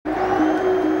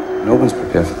No one's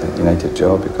prepared for the United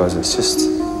job because it's just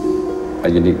a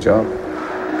unique job.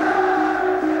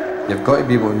 You've got to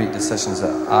be able to make decisions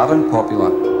that are unpopular,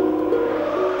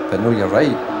 but know you're right,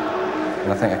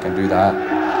 and I think I can do that.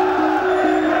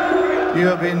 You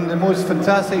have been the most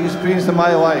fantastic experience of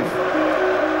my life.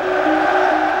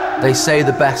 They say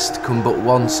the best come but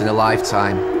once in a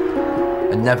lifetime,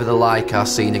 and never the like are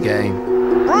seen again.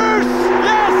 Bruce!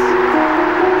 Yes!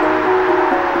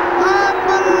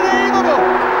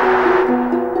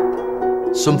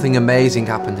 Unbelievable! Something amazing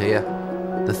happened here.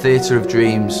 The theatre of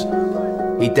dreams.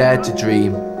 He dared to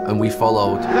dream, and we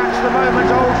followed. That's the moment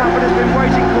Old Trafford has been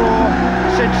waiting for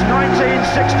since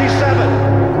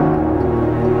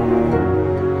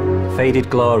 1967. Faded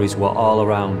glories were all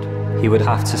around. He would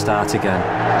have to start again.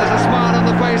 There's a smile on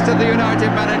the face of the United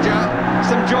manager.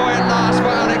 Some joy at last for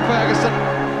Alex Ferguson.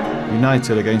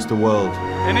 United against the world.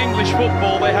 In English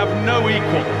football, they have no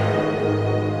equal.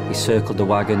 He circled the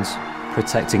wagons,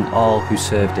 protecting all who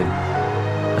served him.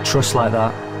 A trust like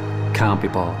that can't be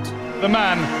bought. The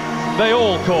man they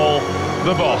all call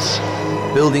the boss.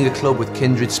 Building a club with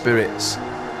kindred spirits.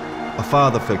 A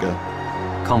father figure.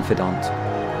 Confidant.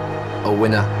 A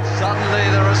winner. Suddenly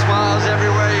there are smiles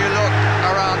everywhere you look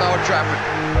around Old Trafford.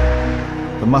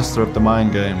 The master of the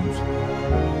mind games.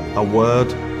 A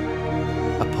word.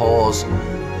 A pause.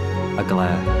 A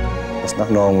glare. There's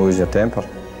nothing wrong with losing your temper.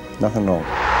 Nothing wrong.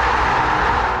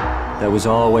 There was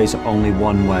always only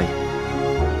one way.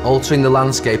 Altering the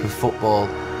landscape of football.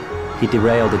 He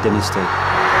derailed a dynasty.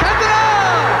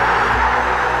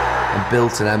 And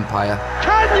built an empire.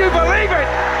 Can you believe it?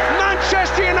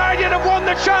 Manchester United have won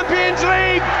the Champions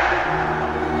League!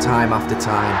 Time after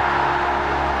time.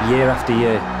 Year after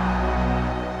year.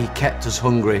 He kept us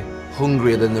hungry.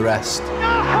 Hungrier than the rest. Oh,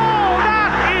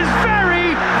 that is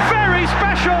very, very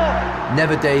special!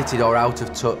 Never dated or out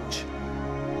of touch.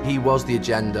 He was the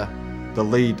agenda. The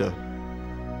leader.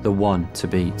 The one to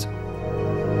beat.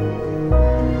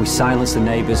 We silenced the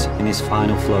neighbours in his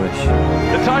final flourish.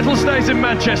 The title stays in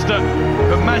Manchester,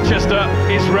 but Manchester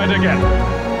is red again.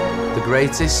 The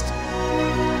greatest?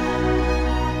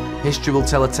 History will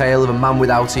tell a tale of a man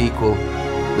without equal,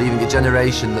 leaving a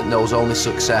generation that knows only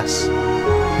success,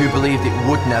 who believed it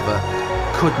would never,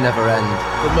 could never end.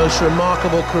 The most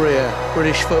remarkable career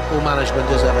British football management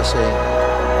has ever seen.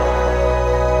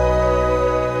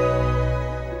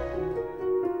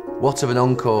 What of an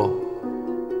encore?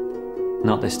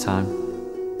 Not this time.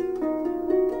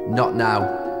 Not now.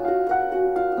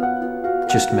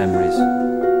 Just memories.